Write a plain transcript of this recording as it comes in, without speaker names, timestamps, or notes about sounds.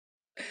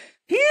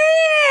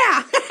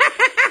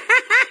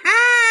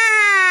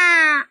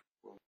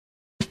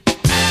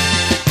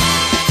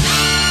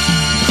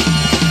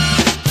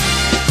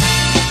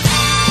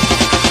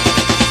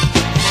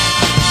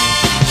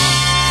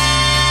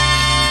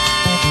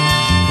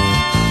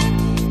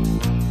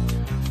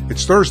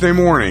It's Thursday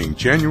morning,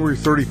 January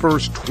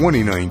 31st,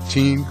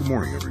 2019. Good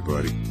morning,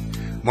 everybody.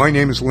 My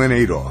name is Len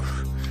Adolf,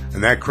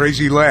 and that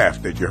crazy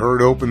laugh that you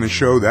heard open the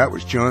show, that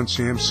was John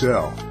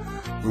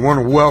Samsell. We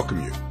want to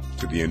welcome you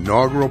to the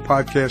inaugural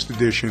podcast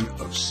edition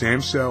of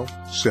Samsell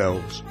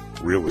Sells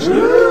Real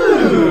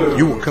Estate.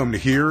 You will come to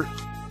hear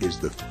is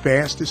the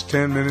fastest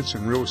 10 minutes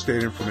in real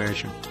estate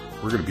information.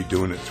 We're going to be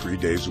doing it 3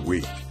 days a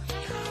week.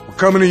 We're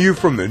coming to you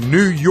from the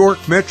New York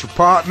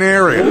metropolitan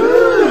area,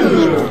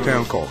 a small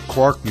town called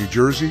Clark, New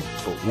Jersey,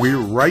 but we're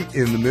right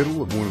in the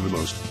middle of one of the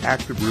most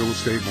active real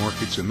estate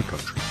markets in the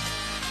country.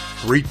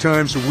 3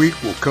 times a week,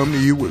 we'll come to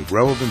you with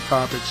relevant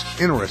topics,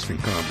 interesting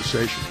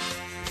conversation,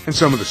 and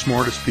some of the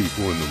smartest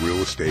people in the real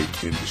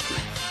estate industry.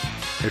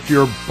 If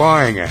you're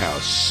buying a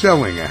house,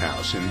 selling a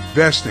house,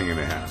 investing in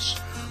a house,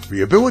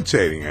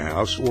 rehabilitating a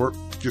house, or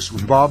just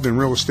involved in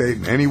real estate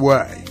in any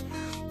way,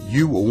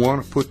 you will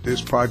want to put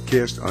this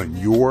podcast on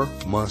your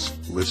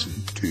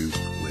must-listen-to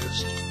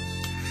list.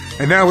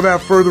 And now,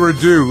 without further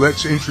ado,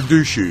 let's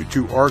introduce you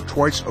to our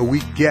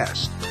twice-a-week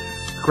guest,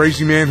 the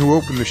crazy man who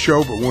opened the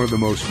show, but one of the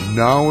most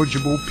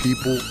knowledgeable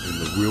people in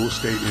the real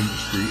estate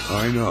industry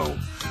I know,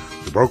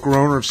 the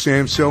broker-owner of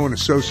Samsell and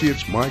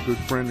Associates, my good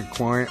friend and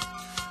client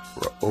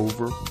for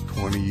over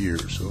 20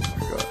 years. Oh,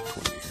 my God,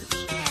 20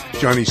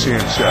 years. Johnny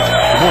Samsell.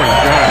 Good morning,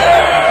 Johnny.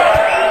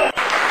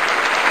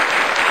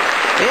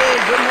 Hey,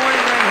 good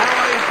morning, Len. How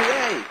are you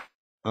today?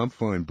 I'm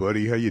fine,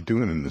 buddy. How you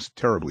doing in this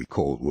terribly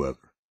cold weather?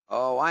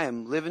 Oh, I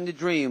am living the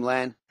dream,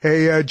 Len.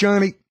 Hey,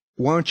 Johnny,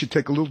 why don't you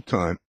take a little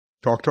time,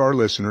 talk to our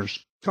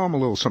listeners, tell them a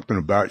little something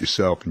about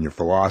yourself and your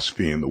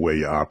philosophy and the way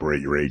you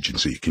operate your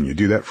agency. Can you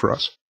do that for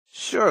us?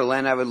 Sure,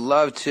 Len, I would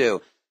love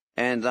to.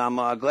 And I'm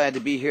glad to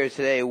be here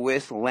today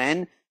with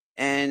Len.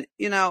 And,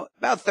 you know,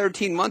 about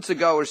 13 months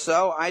ago or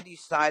so, I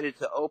decided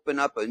to open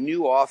up a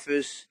new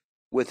office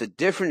with a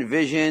different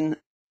vision,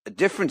 a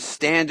different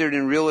standard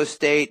in real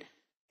estate,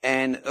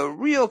 and a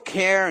real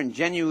care and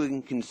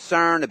genuine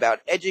concern about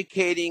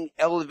educating,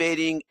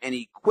 elevating, and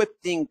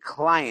equipping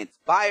clients,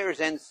 buyers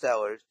and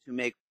sellers, to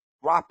make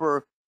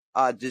proper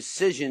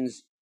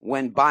decisions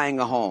when buying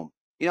a home.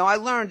 You know, I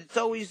learned it's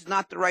always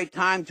not the right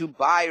time to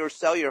buy or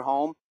sell your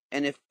home.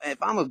 And if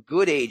I'm a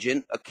good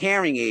agent, a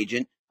caring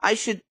agent, I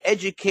should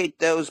educate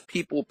those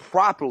people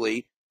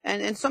properly.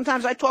 And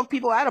sometimes I talk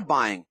people out of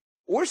buying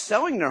or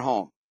selling their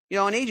home. You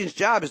know, an agent's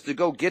job is to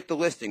go get the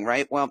listing,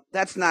 right? Well,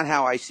 that's not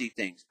how I see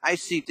things. I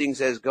see things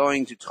as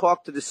going to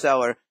talk to the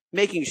seller,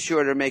 making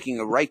sure they're making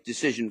a right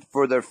decision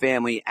for their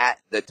family at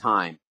the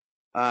time.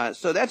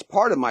 So that's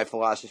part of my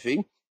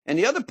philosophy. And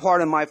the other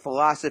part of my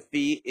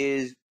philosophy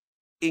is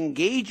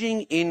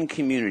engaging in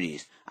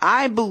communities.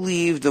 I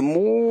believe the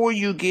more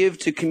you give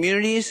to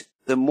communities,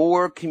 the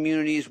more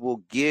communities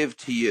will give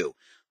to you.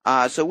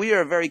 So we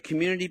are a very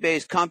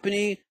community-based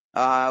company.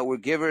 We're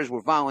givers,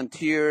 we're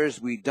volunteers,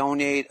 we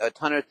donate a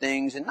ton of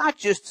things, and not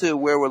just to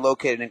where we're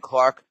located in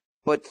Clark,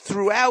 but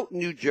throughout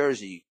New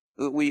Jersey.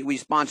 We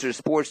sponsor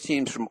sports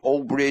teams from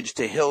Old Bridge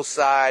to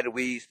Hillside.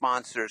 We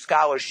sponsor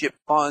scholarship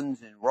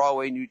funds in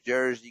Rahway, New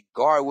Jersey,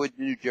 Garwood,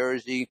 New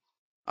Jersey.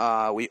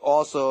 We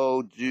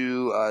also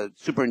do a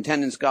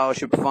superintendent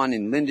scholarship fund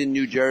in Linden,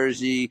 New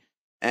Jersey,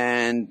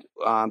 and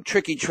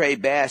tricky tray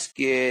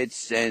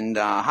baskets and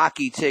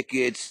hockey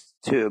tickets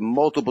to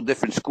multiple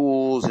different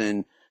schools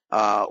and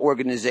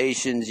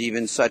organizations,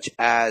 even such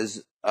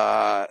as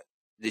the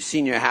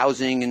senior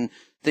housing and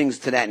things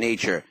to that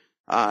nature.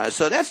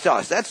 So that's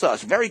us. That's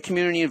us. Very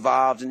community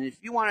involved. And if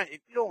you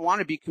don't want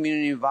to be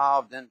community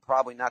involved, then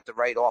probably not the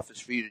right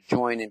office for you to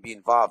join and be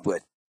involved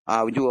with.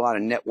 We do a lot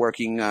of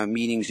networking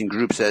meetings and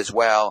groups as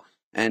well,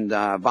 and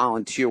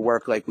volunteer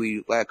work. Like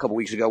a couple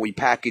weeks ago, we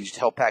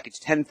helped package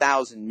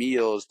 10,000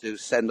 meals to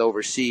send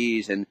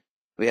overseas, and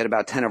we had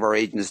about 10 of our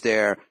agents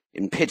there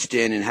and pitched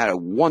in and had a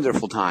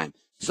wonderful time.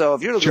 So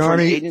if you're looking for an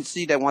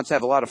agency that wants to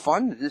have a lot of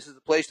fun, this is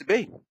the place to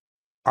be.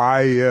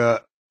 I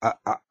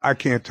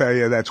can't tell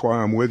you. That's why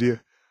I'm with you.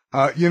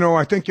 You know,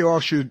 I think you all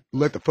should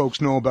let the folks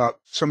know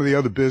about some of the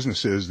other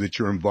businesses that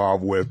you're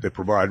involved with that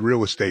provide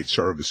real estate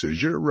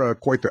services. You're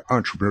quite the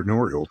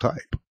entrepreneurial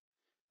type.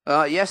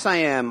 Yes, I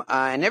am.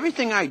 And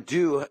everything I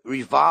do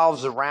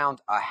revolves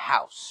around a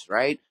house,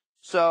 right?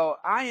 So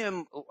I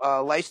am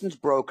a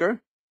licensed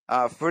broker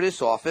for this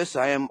office.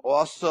 I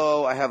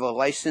have a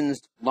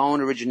licensed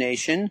loan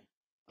origination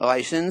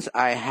license.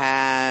 I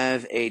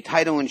have a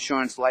title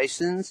insurance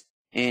license,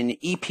 an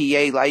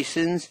EPA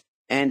license,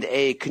 and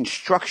a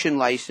construction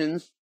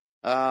license,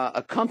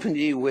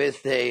 accompanied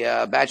with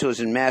a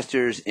bachelor's and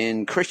master's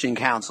in Christian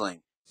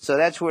counseling. So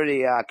that's where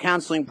the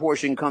counseling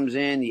portion comes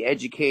in, the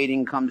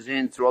educating comes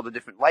in through all the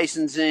different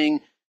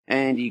licensing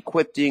and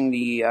equipping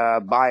the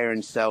buyer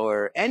and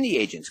seller and the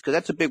agents, because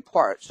that's a big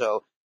part.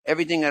 So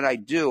everything that I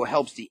do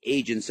helps the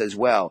agents as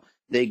well.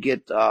 They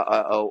get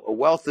a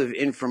wealth of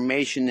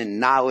information and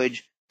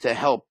knowledge to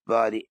help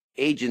the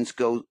agents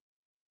go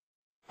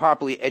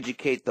properly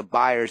educate the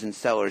buyers and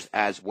sellers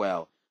as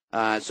well.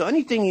 So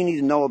anything you need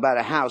to know about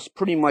a house,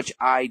 pretty much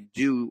I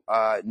do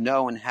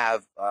know and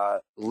have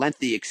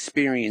lengthy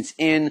experience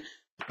in.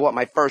 Bought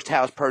my first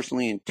house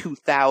personally in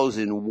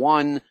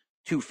 2001.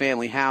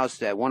 two-family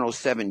house at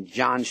 107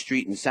 John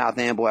Street in South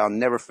Amboy. I'll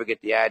never forget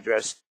the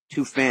address,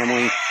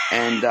 two-family,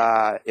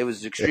 and it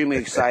was extremely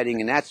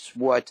exciting, and that's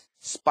what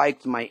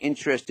spiked my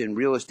interest in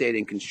real estate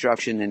and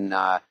construction, and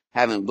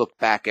haven't looked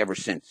back ever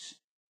since.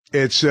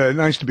 It's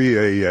nice to be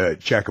a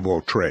jack of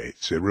all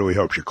trades. It really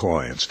helps your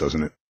clients,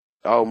 doesn't it?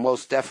 Oh,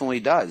 most definitely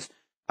does,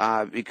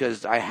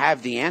 because I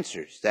have the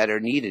answers that are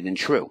needed and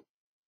true.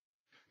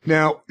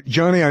 Now,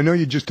 Johnny, I know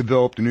you just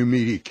developed a new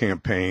media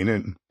campaign,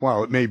 and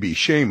while it may be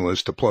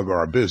shameless to plug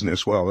our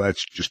business, well,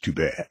 that's just too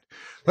bad.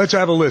 Let's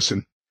have a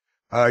listen.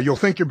 You'll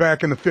think you're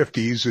back in the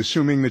 50s,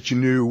 assuming that you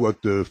knew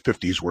what the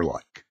 50s were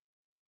like.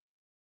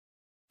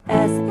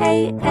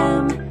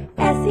 SAMSEL,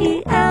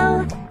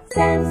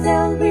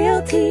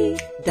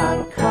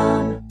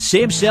 SamselRealty.com.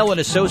 Samsel &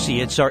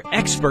 Associates are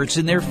experts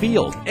in their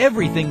field.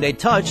 Everything they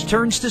touch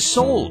turns to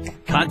sold.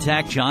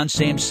 Contact John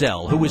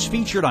Samsel, who was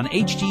featured on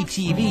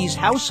HGTV's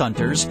House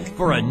Hunters,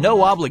 for a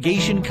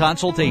no-obligation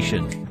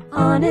consultation.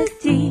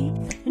 Honesty,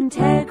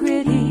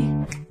 integrity,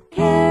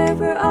 care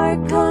for our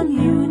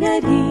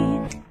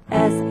community.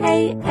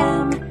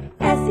 SAMSEL,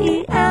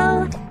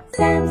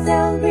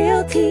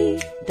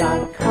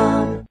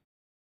 SamselRealty.com.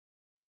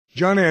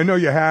 Johnny, I know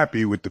you're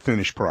happy with the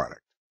finished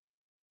product.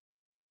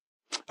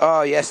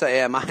 Oh, yes, I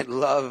am. I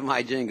love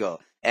my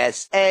jingle.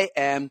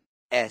 SAMSEL,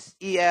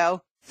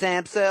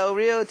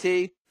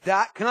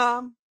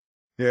 SamselRealty.com.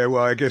 Yeah,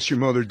 well, I guess your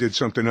mother did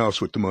something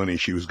else with the money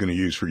she was going to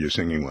use for your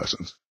singing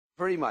lessons.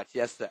 Pretty much,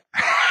 yes, sir.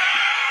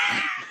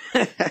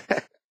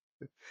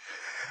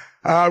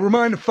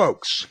 Remind the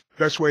folks,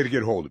 best way to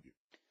get hold of you.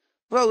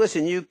 Well,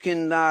 listen, you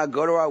can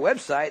go to our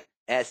website,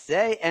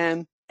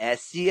 SAMSEL,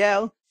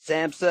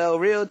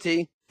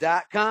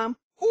 SamselRealty.com,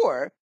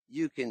 or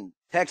you can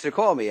text or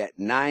call me at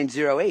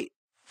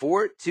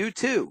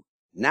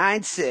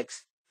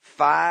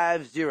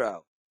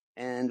 908-422-9650,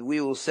 and we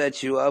will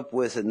set you up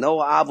with a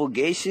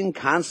no-obligation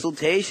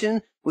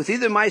consultation with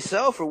either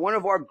myself or one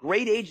of our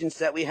great agents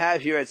that we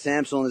have here at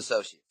Samsel &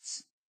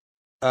 Associates.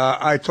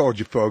 I told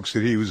you folks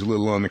that he was a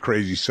little on the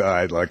crazy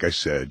side. Like I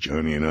said,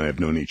 Johnny and I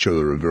have known each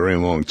other a very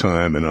long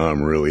time, and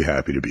I'm really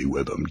happy to be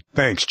with him.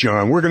 Thanks,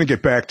 John. We're going to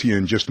get back to you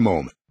in just a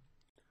moment.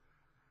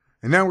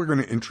 And now we're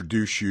going to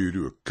introduce you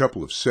to a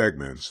couple of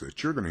segments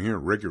that you're going to hear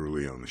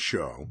regularly on the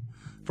show.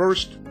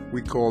 First,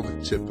 we call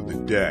the tip of the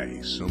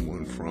day.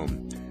 Someone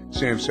from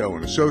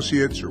Samsel &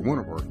 Associates or one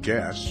of our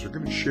guests are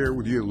going to share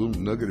with you a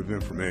little nugget of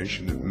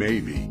information that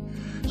maybe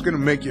is going to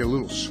make you a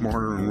little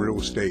smarter in real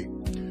estate.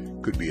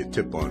 Could be a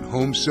tip on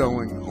home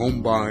selling,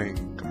 home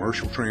buying,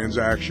 commercial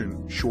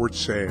transaction, short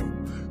sale.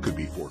 Could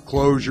be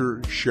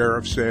foreclosure,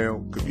 sheriff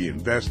sale. Could be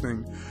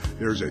investing.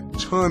 There's a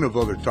ton of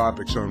other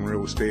topics on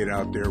real estate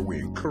out there. We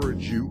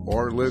encourage you,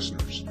 our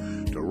listeners,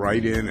 to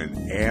write in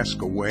and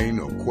ask away.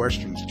 No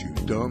questions too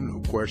dumb,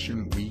 no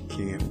question we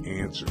can't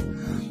answer.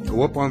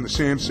 Go up on the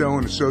Samsel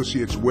 &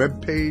 Associates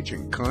webpage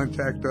and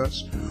contact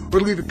us,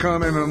 or leave a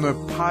comment on the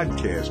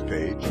podcast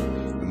page.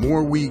 The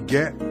more we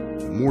get,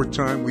 the more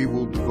time we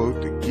will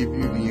devote to give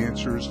you the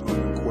answers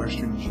on the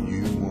questions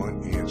you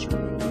want answered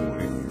and you want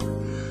to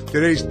hear.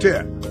 Today's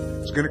tip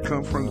is going to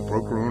come from the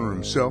broker owner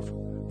himself.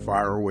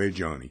 Fire away,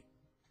 Johnny.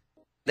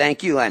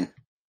 Thank you, Len.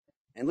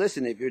 And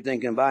listen, if you're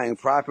thinking of buying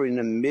property in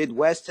the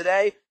Midwest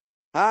today,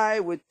 I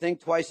would think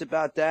twice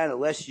about that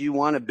unless you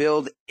want to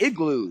build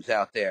igloos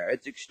out there.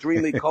 It's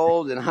extremely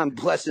cold, and I'm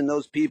blessing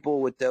those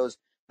people with those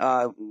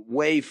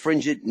way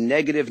fringent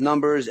negative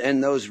numbers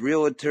and those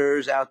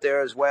realtors out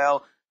there as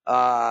well.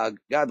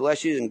 God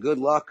bless you and good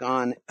luck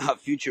on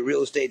future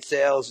real estate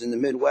sales in the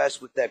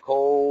Midwest with that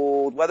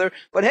cold weather.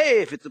 But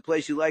hey, if it's a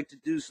place you like to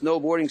do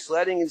snowboarding,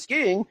 sledding, and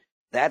skiing,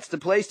 that's the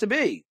place to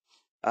be.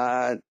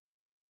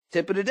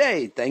 Tip of the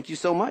day. Thank you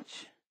so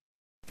much.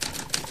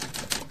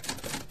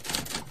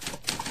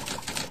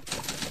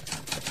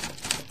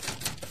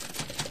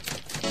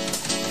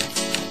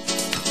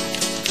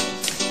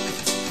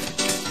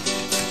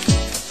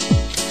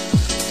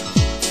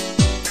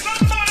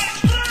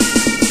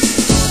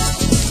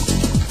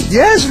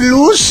 Yes,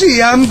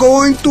 Lucy, I'm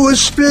going to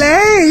explain.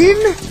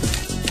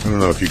 I don't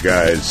know if you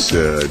guys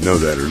know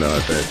that or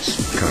not.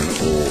 That's kind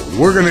of old.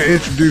 We're going to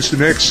introduce the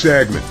next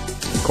segment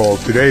called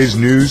Today's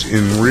News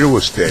in Real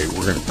Estate.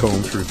 We're going to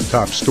comb through the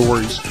top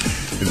stories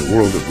in the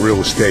world of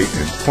real estate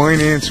and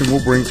finance, and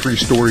we'll bring 3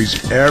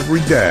 stories every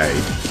day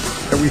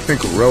that we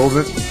think are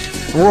relevant.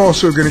 And we're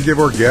also going to give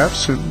our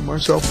guests, and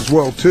myself as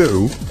well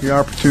too, the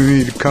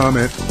opportunity to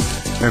comment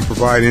and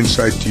provide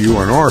insight to you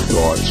on our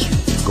thoughts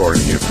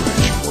regarding the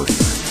information we're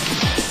hearing.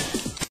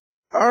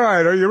 All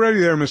right, are you ready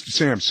there, Mr.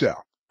 Samsel?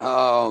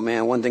 Oh,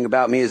 man, one thing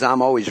about me is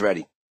I'm always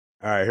ready.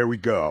 All right, here we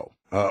go.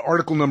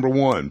 Article number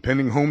 1,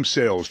 pending home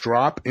sales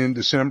drop in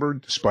December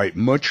despite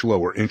much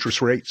lower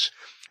interest rates.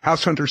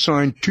 House Hunters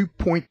signed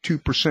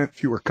 2.2%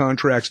 fewer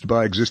contracts to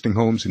buy existing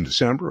homes in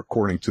December,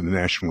 according to the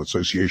National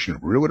Association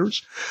of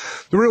Realtors.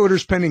 The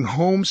Realtors pending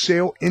home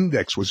sale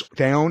index was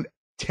down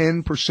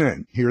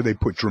 10%. Here they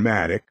put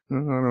dramatic. I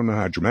don't know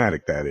how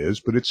dramatic that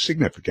is, but it's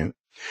significant.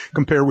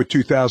 Compared with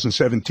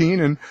 2017,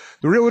 and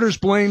the Realtors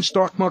blame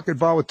stock market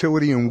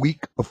volatility and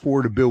weak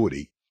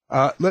affordability.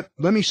 Let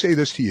me say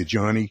this to you,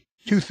 Johnny.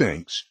 Two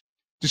things.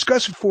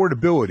 Discuss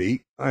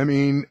affordability. I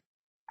mean,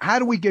 how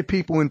do we get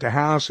people into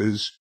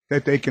houses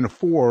that they can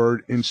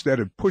afford instead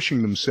of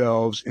pushing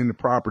themselves into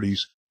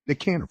properties they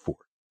can't afford?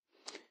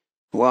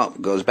 Well,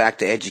 it goes back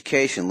to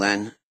education,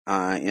 Len,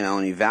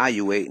 and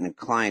evaluating the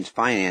client's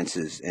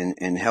finances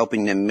and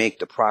helping them make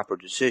the proper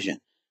decision.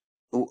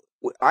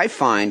 I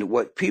find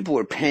what people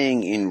are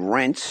paying in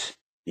rents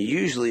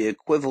usually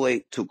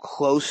equivalent to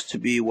close to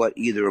be what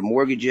either a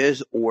mortgage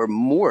is or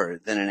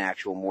more than an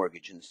actual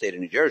mortgage in the state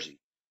of New Jersey.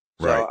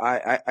 So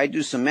Right. I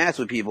do some math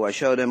with people. I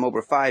show them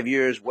over 5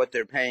 years what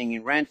they're paying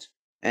in rent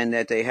and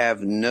that they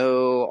have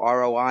no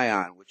ROI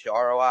on, which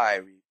ROI,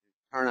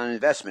 return on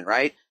investment,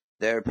 right?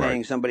 They're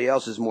paying Right. somebody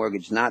else's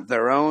mortgage, not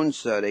their own,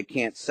 so they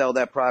can't sell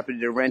that property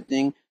they're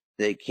renting.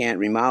 They can't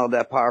remodel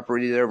that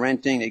property they're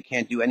renting. They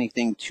can't do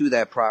anything to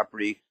that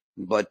property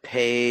but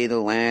pay the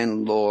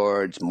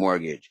landlord's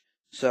mortgage.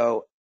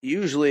 So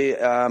usually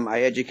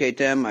I educate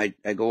them. I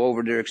go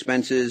over their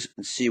expenses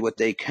and see what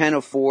they can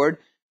afford.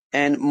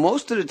 And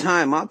most of the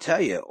time, I'll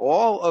tell you,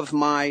 all of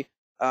my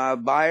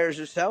buyers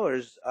or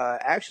sellers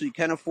actually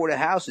can afford a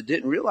house that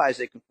didn't realize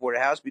they could afford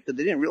a house because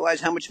they didn't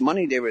realize how much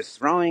money they were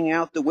throwing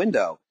out the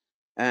window.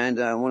 And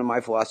one of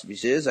my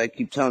philosophies is I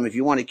keep telling them, if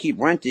you want to keep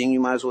renting, you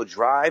might as well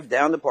drive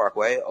down the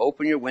parkway,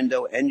 open your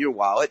window and your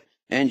wallet,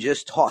 and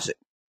just toss it.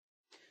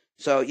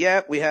 So,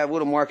 yeah, we have a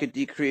little market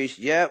decrease.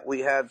 Yeah,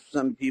 we have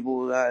some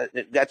people,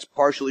 that's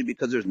partially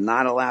because there's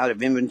not a lot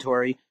of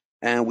inventory,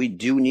 and we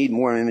do need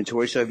more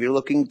inventory. So if you're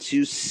looking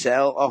to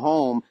sell a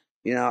home,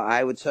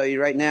 I would tell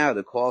you right now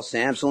to call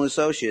Sampson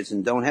Associates,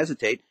 and don't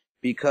hesitate,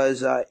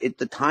 because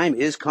the time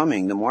is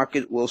coming. The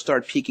market will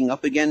start peaking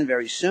up again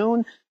very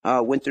soon.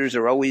 Winters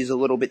are always a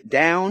little bit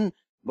down,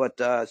 but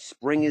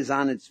spring is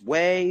on its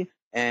way.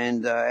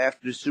 And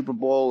after the Super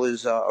Bowl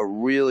is a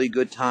really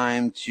good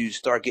time to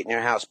start getting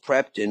your house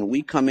prepped. And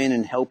we come in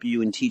and help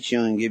you and teach you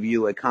and give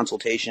you a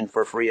consultation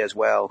for free as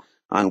well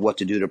on what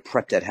to do to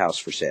prep that house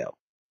for sale.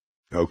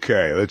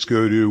 Okay, let's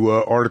go to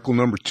article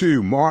number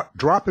 2.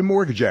 Drop in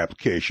mortgage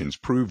applications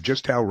prove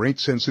just how rate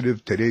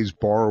sensitive today's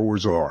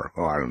borrowers are.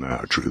 Oh, I don't know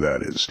how true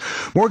that is.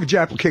 Mortgage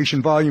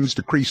application volumes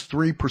decreased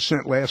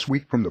 3% last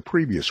week from the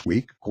previous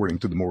week, according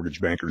to the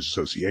Mortgage Bankers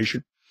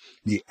Association.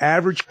 The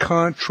average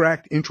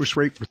contract interest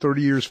rate for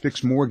 30 years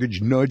fixed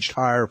mortgage nudged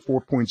higher,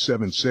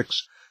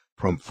 4.76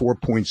 from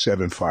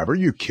 4.75. Are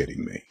you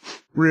kidding me?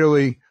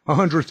 Really?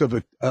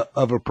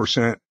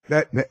 0.1%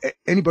 That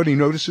anybody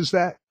notices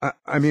that?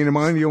 I mean, am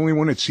I the only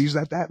one that sees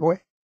that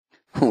way?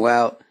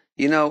 Well,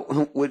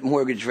 with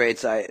mortgage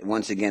rates,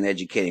 once again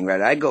educating,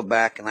 right? I go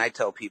back and I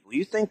tell people,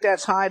 you think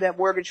that's high, that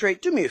mortgage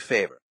rate? Do me a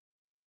favor.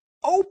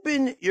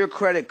 Open your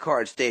credit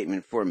card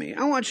statement for me.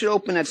 I want you to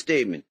open that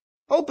statement.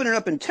 Open it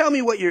up and tell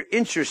me what your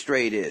interest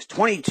rate is.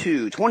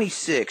 22,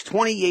 26,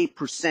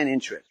 28%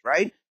 interest,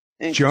 right?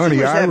 And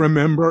Johnny, I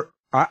remember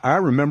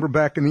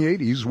back in the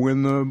 80s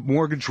when the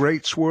mortgage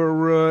rates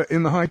were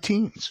in the high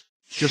teens.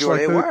 Just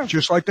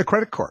like the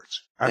credit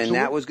cards. Absolutely.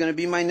 And that was going to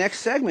be my next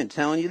segment,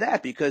 telling you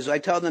that, because I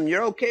tell them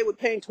you're okay with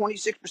paying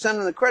 26%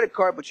 on the credit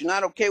card, but you're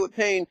not okay with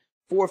paying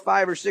 4,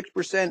 5, or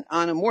 6%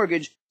 on a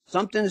mortgage.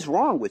 Something's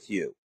wrong with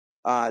you.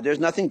 There's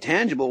nothing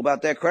tangible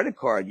about that credit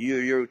card.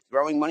 You're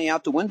throwing money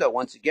out the window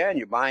once again.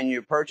 You're buying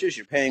your purchase.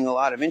 You're paying a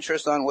lot of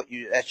interest on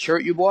that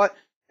shirt you bought,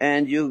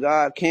 and you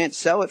can't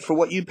sell it for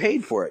what you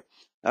paid for it.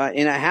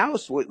 In a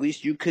house, well, at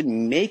least you could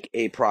make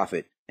a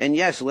profit. And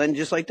yes, Len,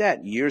 just like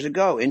that, years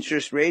ago,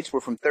 interest rates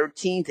were from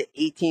 13 to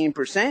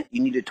 18%.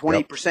 You needed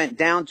 20%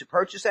 down to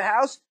purchase a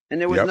house,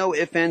 and there was no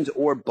ifs, ands,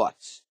 or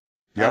buts.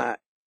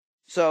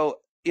 So,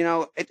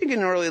 I think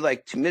in early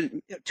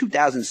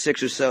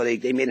 2006 or so,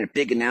 they made a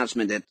big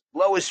announcement that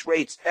lowest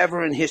rates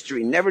ever in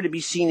history, never to be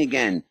seen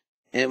again.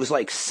 And it was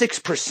like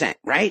 6%,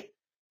 right?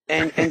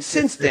 And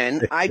since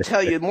then, I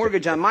tell you,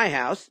 mortgage on my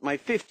house, my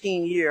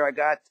 15-year, I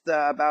got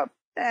about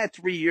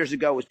 3 years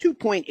ago, was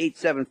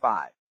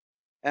 2.875.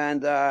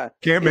 And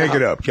can't make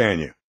it up, can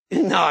you?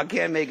 No, I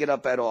can't make it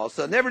up at all.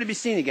 So never to be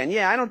seen again.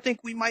 Yeah, I don't think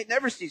we might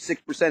never see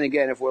 6%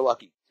 again if we're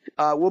lucky.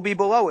 We'll be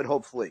below it,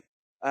 hopefully.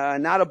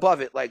 Not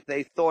above it like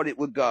they thought it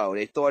would go.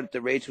 They thought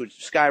the rates would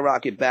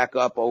skyrocket back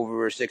up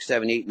over 6,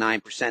 7, 8,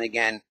 9%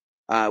 again,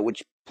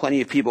 which plenty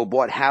of people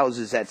bought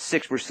houses at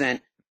 6%.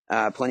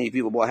 Plenty of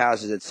people bought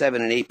houses at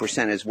 7 and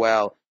 8% as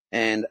well.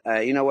 And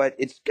you know what?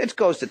 It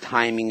goes to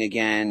timing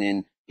again.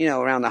 And,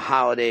 around the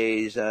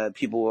holidays,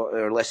 people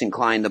are less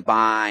inclined to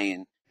buy.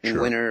 And in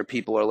winter,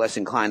 people are less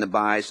inclined to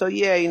buy. So,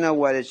 yeah, you know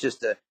what? It's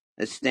just a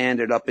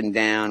standard up and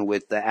down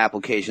with the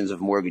applications of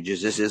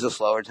mortgages. This is a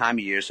slower time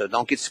of year, so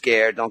don't get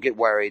scared. Don't get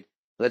worried.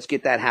 Let's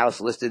get that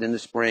house listed in the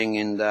spring,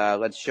 and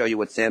let's show you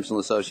what Sampson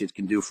Associates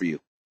can do for you.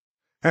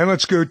 And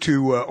let's go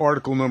to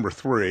article number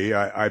 3.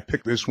 I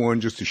picked this one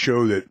just to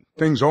show that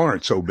things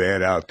aren't so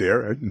bad out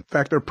there. In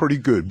fact, they're pretty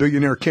good.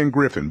 Billionaire Ken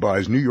Griffin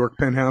buys New York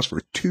penthouse for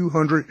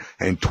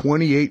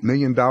 $228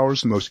 million,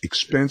 the most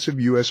expensive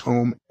U.S.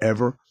 home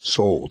ever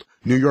sold.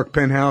 New York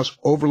penthouse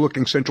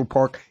overlooking Central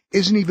Park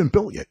isn't even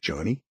built yet,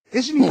 Johnny.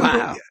 Isn't even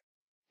built yet.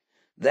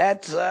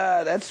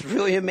 That's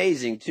really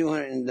amazing.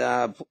 200.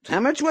 How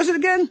much was it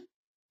again?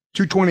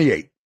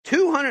 228.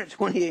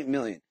 228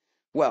 million.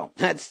 Well,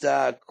 that's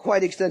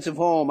quite extensive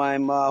home.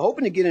 I'm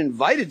hoping to get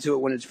invited to it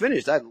when it's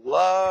finished. I'd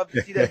love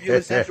to see that view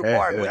in Central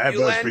Park. That you,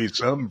 must Len? be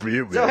something for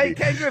you, baby. So, hey,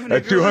 Ken Griffin,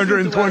 That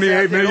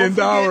 $228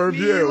 million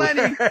view.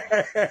 Lenny.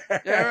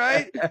 All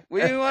right?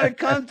 We want to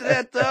come to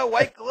that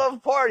white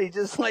glove party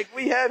just like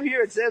we have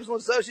here at Samsel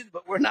Associates,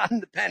 but we're not in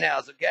the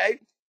penthouse, okay?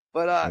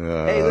 But,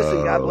 hey,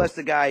 listen, God bless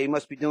the guy. He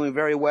must be doing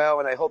very well,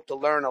 and I hope to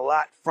learn a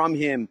lot from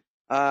him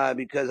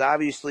because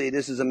obviously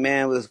this is a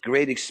man with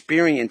great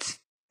experience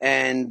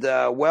and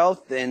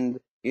wealth, and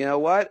you know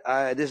what?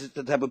 This is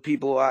the type of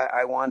people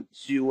I want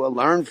to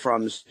learn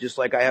from. Just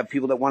like I have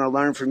people that want to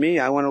learn from me,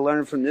 I want to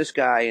learn from this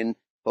guy, and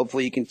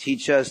hopefully he can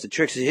teach us the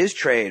tricks of his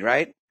trade,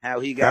 right?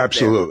 How he got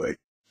Absolutely. there.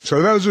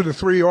 So those are the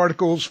three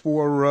articles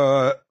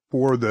for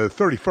the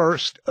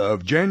 31st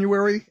of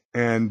January.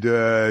 And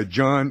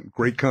John,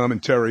 great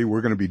commentary.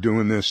 We're going to be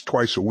doing this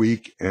twice a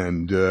week,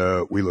 and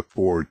we look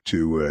forward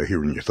to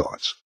hearing your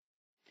thoughts.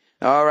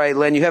 All right,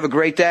 Len, you have a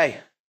great day.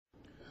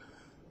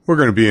 We're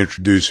going to be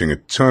introducing a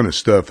ton of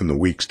stuff in the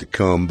weeks to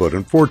come, but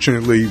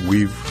unfortunately,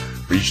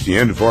 we've reached the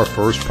end of our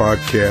first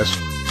podcast.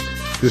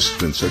 This has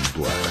been such a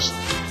blast.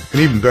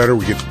 And even better,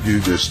 we get to do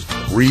this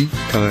 3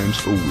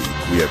 times a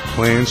week. We have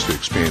plans to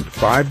expand to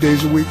 5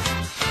 days a week,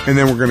 and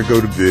then we're going to go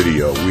to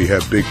video. We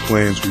have big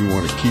plans. We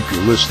want to keep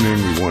you listening.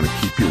 We want to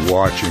keep you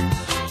watching.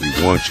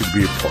 We want you to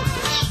be a part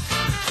of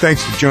us.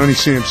 Thanks to Johnny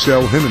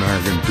Samsell. Him and I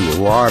are going to do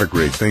a lot of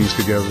great things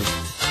together.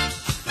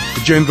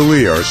 To Jen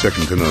Valia, our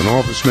second-to-none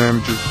office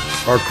manager.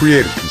 Our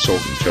creative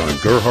consultant, John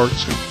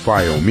Gerhartz, and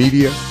FIO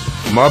Media.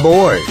 My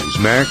boys,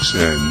 Max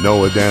and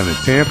Noah down in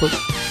Tampa.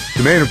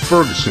 To Maynard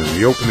Ferguson,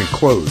 we open and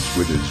close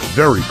with his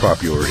very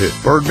popular hit,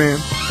 Birdman.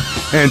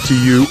 And to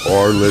you,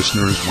 our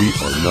listeners, we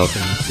are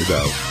nothing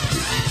without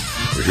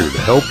you. We're here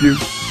to help you.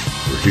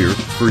 We're here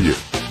for you.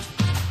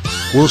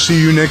 We'll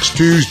see you next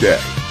Tuesday.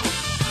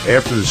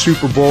 After the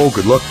Super Bowl,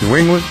 good luck, New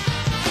England.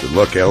 Good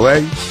luck, L.A.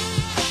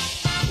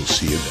 We'll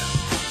see you then.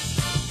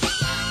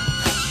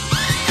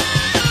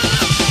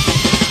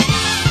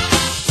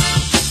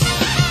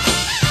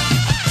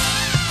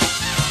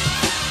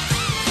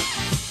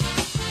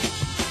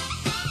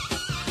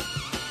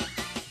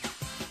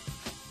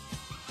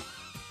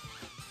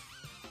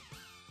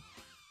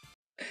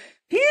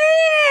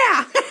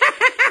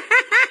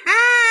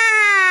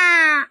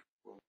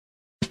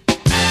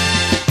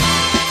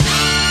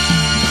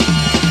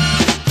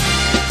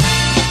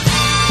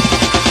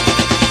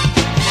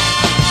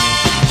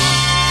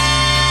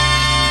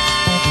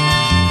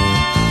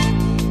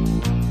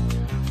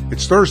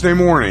 Thursday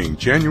morning,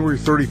 January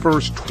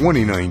 31st,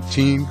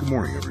 2019. Good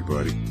morning,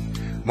 everybody.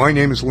 My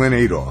name is Len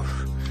Adolf,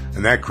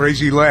 and that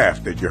crazy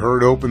laugh that you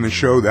heard open the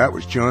show, that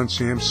was John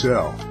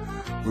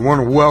Samsell. We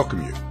want to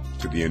welcome you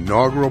to the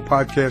inaugural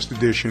podcast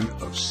edition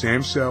of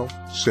Samsell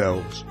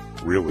Sells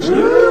Real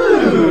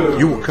Estate.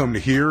 You will come to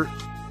hear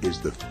is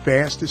the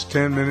fastest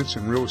 10 minutes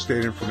in real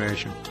estate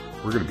information.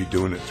 We're going to be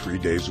doing it 3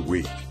 days a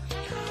week.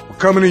 We're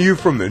coming to you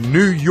from the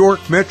New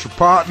York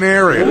metropolitan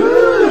area.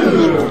 A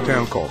small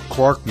town called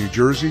Clark, New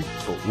Jersey,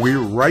 but we're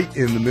right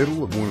in the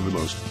middle of one of the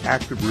most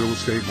active real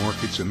estate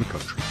markets in the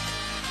country.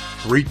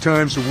 3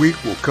 times a week,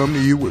 we'll come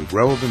to you with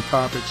relevant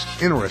topics,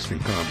 interesting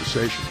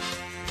conversation,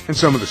 and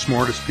some of the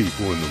smartest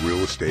people in the real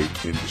estate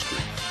industry.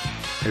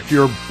 If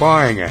you're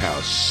buying a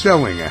house,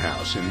 selling a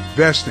house,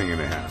 investing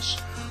in a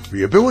house,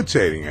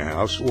 rehabilitating a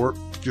house, or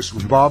just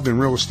involved in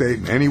real estate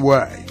in any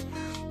way,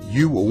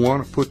 you will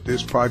want to put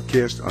this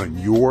podcast on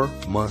your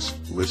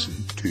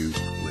must-listen-to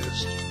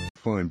list.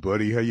 Fine,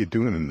 buddy. How you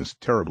doing in this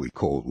terribly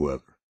cold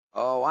weather?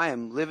 Oh, I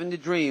am living the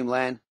dream,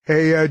 Len.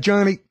 Hey,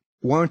 Johnny,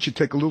 why don't you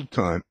take a little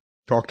time,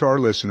 talk to our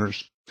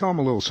listeners, tell them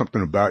a little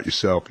something about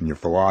yourself and your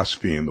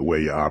philosophy and the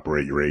way you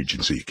operate your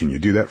agency. Can you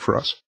do that for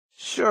us?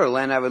 Sure,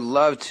 Len. I would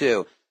love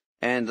to.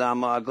 And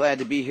I'm glad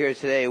to be here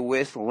today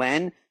with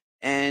Len.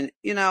 And,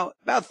 you know,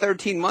 about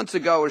 13 months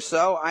ago or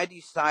so, I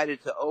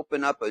decided to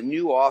open up a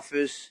new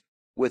office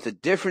with a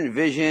different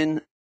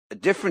vision, a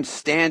different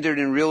standard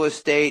in real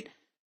estate,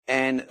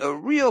 and a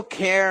real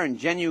care and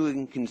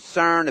genuine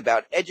concern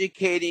about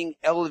educating,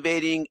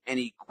 elevating, and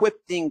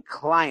equipping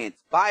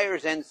clients,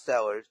 buyers and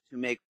sellers, to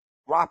make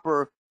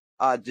proper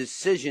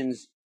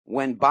decisions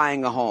when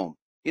buying a home.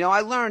 You know,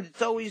 I learned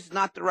it's always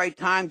not the right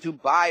time to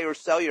buy or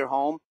sell your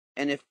home.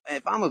 And if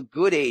I'm a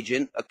good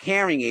agent, a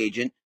caring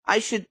agent, I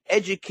should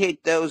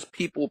educate those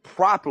people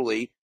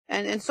properly.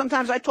 And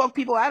sometimes I talk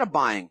people out of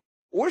buying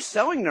or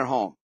selling their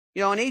home.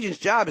 You know, an agent's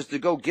job is to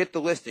go get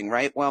the listing,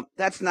 right? Well,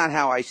 that's not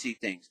how I see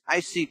things. I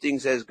see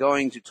things as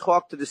going to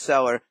talk to the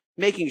seller,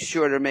 making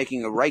sure they're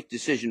making a right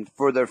decision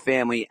for their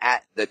family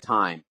at the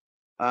time.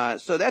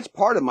 So that's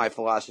part of my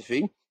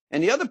philosophy.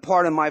 And the other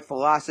part of my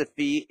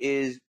philosophy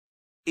is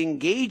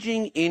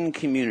engaging in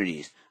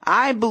communities.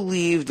 I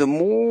believe the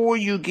more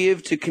you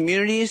give to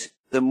communities,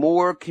 the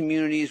more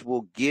communities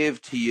will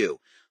give to you.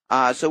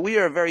 So we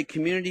are a very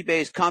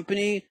community-based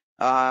company.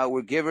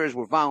 We're givers,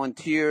 we're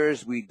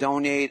volunteers, we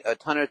donate a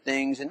ton of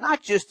things, and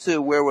not just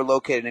to where we're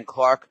located in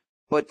Clark,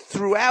 but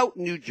throughout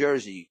New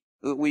Jersey,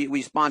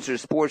 we sponsor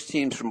sports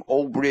teams from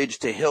Old Bridge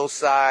to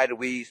Hillside.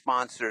 We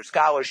sponsor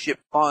scholarship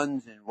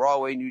funds in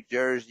Rahway, New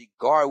Jersey,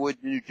 Garwood,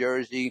 New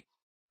Jersey.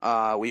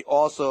 We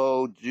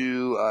also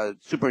do a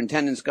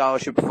superintendent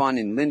scholarship fund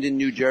in Linden,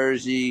 New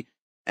Jersey,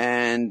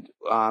 and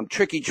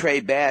tricky tray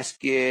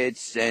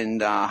baskets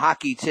and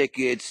hockey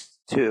tickets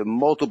to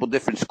multiple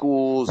different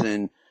schools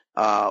and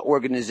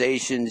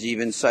organizations,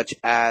 even such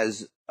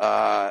as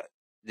the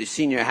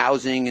senior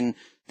housing and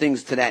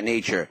things to that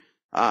nature.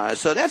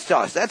 So that's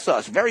us. That's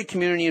us. Very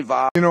community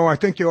involved. You know, I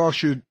think you all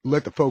should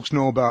let the folks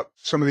know about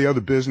some of the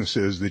other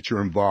businesses that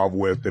you're involved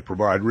with that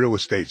provide real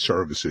estate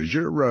services.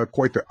 You're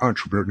quite the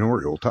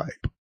entrepreneurial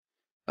type.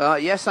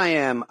 Yes, I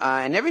am.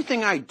 And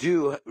everything I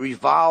do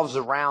revolves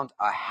around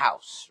a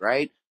house,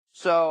 right?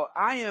 So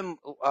I am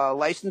a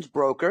licensed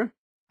broker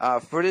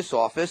for this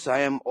office. I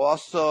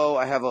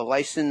have a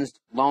licensed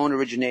loan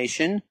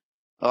origination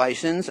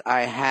license.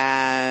 I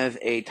have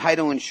a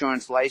title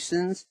insurance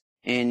license,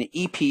 an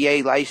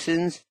EPA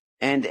license,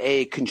 and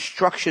a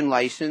construction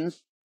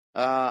license,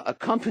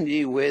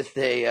 accompanied with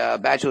a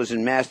bachelor's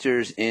and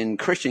master's in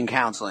Christian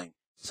counseling.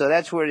 So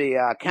that's where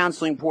the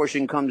counseling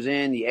portion comes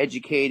in, the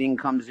educating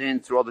comes in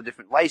through all the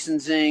different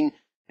licensing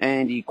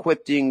and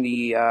equipping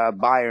the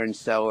buyer and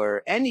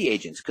seller and the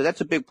agents, because that's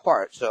a big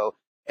part. So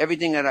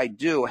everything that I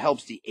do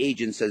helps the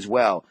agents as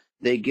well.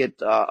 They get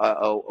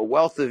a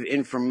wealth of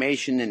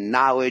information and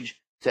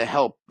knowledge to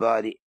help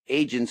the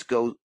agents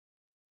go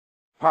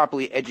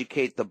properly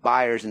educate the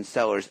buyers and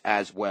sellers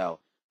as well.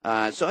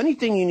 So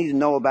anything you need to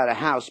know about a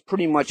house,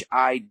 pretty much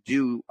I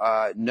do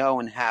know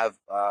and have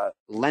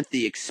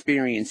lengthy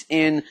experience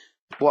in.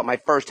 Bought my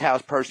first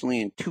house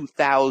personally in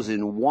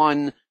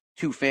 2001,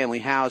 two-family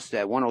house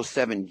at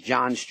 107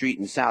 John Street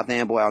in South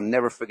Amboy. I'll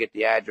never forget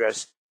the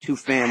address,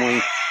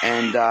 two-family,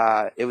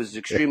 and it was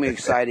extremely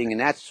exciting, and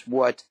that's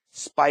what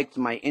spiked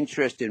my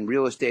interest in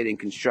real estate and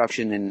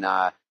construction,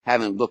 and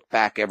haven't looked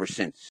back ever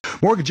since.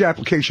 Mortgage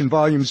application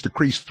volumes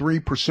decreased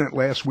 3%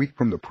 last week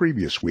from the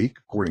previous week,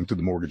 according to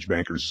the Mortgage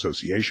Bankers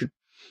Association.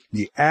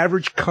 The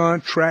average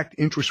contract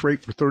interest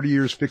rate for 30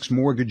 years fixed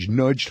mortgage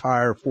nudged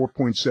higher,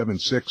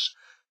 4.76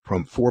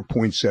 from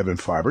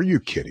 4.75. Are you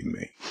kidding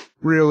me?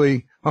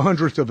 Really?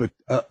 1/100th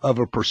of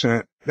a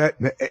percent? That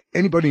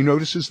anybody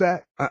notices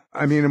that?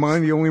 I mean, am I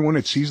the only one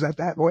that sees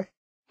that way?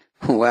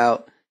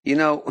 Well, you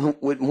know,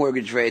 with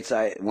mortgage rates,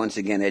 once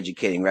again,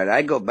 educating, right?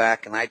 I go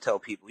back and I tell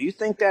people, you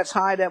think that's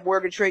high, that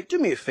mortgage rate? Do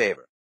me a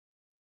favor.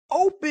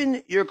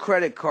 Open your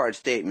credit card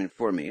statement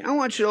for me. I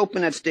want you to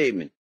open that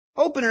statement.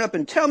 Open it up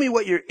and tell me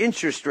what your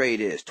interest rate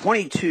is.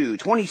 22,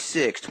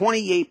 26,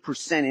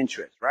 28%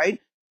 interest,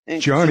 right?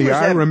 And Johnny,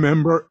 I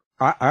remember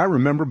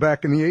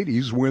back in the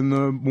 80s when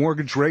the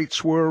mortgage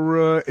rates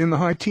were in the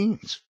high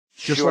teens.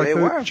 Just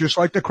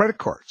like the credit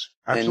cards.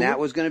 Absolutely. And that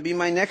was going to be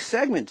my next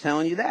segment,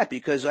 telling you that,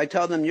 because I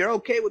tell them you're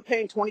okay with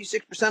paying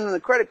 26% on the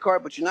credit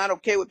card, but you're not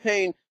okay with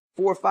paying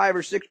 4, 5,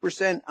 or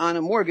 6% on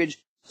a mortgage.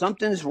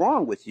 Something's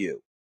wrong with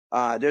you.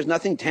 There's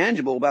nothing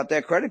tangible about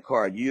that credit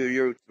card.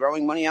 You're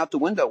throwing money out the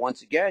window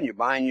once again. You're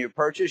buying your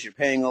purchase. You're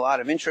paying a lot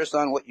of interest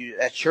on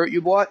that shirt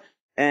you bought,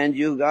 and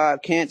you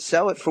can't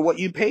sell it for what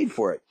you paid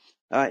for it.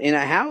 In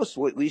a house,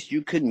 well, at least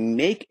you could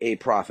make a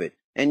profit.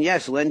 And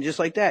yes, Len, just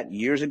like that,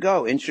 years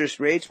ago, interest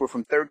rates were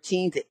from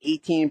 13 to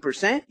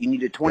 18%. You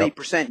needed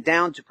 20%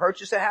 down to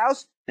purchase a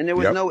house, and there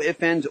was no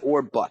ifs, ands,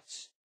 or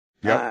buts.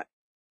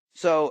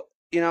 So,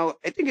 you know,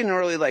 I think in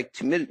early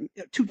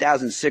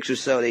 2006 or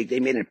so, they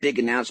made a big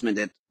announcement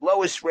that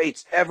lowest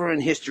rates ever in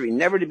history,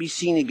 never to be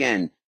seen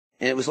again.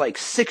 And it was like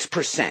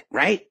 6%,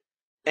 right?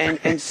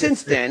 And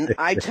since then,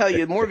 I tell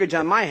you, mortgage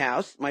on my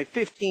house, my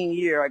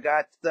 15-year, I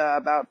got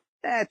about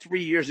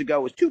 3 years ago,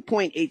 was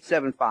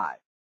 2.875.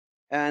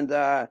 And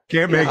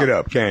can't make it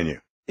up, can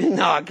you?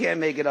 No, I can't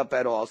make it up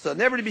at all. So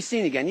never to be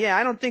seen again. Yeah,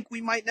 I don't think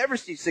we might never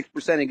see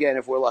 6% again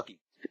if we're lucky.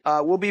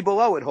 We'll be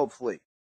below it, hopefully.